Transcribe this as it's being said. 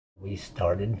We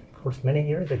started, of course, many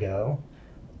years ago,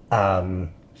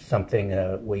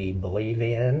 something we believe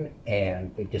in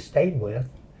and we just stayed with,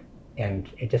 and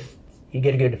you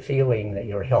get a good feeling that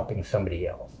you're helping somebody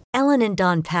else. Ellen and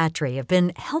Don Patry have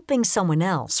been helping someone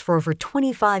else for over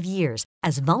 25 years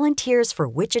as volunteers for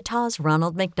Wichita's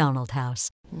Ronald McDonald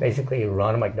House. Basically,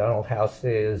 Ronald McDonald House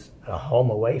is a home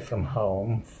away from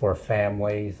home for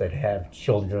families that have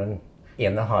children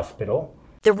in the hospital.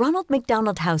 The Ronald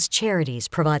McDonald House Charities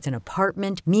provides an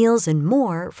apartment, meals, and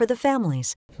more for the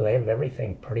families. So they have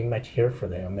everything pretty much here for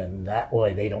them, and that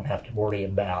way they don't have to worry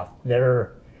about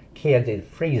their kids. It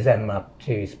frees them up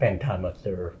to spend time with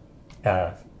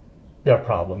their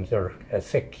problems, their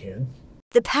sick kids.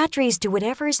 The Patrys do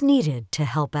whatever is needed to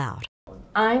help out.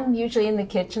 I'm usually in the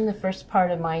kitchen. The first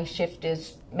part of my shift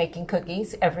is making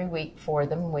cookies every week for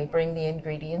them. We bring the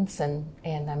ingredients and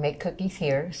I make cookies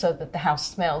here so that the house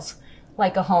smells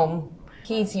like a home.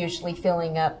 He's usually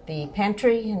filling up the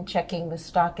pantry and checking the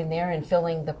stock in there and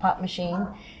filling the pot machine.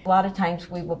 A lot of times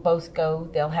we will both go.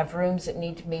 They'll have rooms that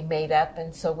need to be made up,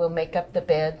 and so we'll make up the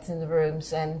beds in the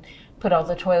rooms and put all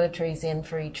the toiletries in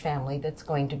for each family that's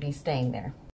going to be staying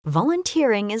there.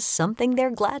 Volunteering is something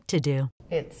they're glad to do.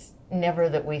 It's never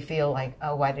that we feel like,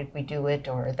 oh, why did we do it,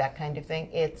 or that kind of thing.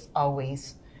 It's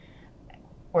always,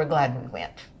 we're glad we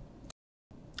went.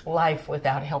 Life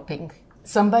without helping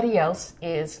somebody else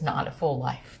is not a full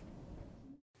life.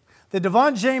 The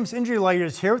DeVaughn James Injury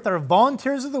Lawyers here with our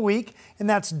Volunteers of the Week, and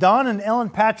that's Don and Ellen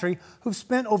Patry, who've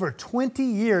spent over 20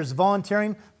 years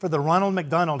volunteering for the Ronald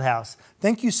McDonald House.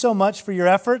 Thank you so much for your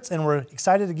efforts, and we're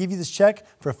excited to give you this check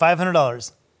for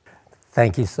 $500.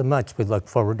 Thank you so much. We look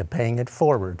forward to paying it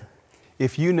forward.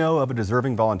 If you know of a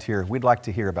deserving volunteer, we'd like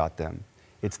to hear about them.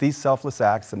 It's these selfless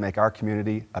acts that make our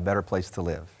community a better place to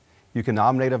live. You can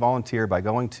nominate a volunteer by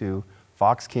going to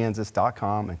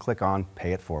foxkansas.com and click on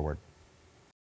Pay It Forward.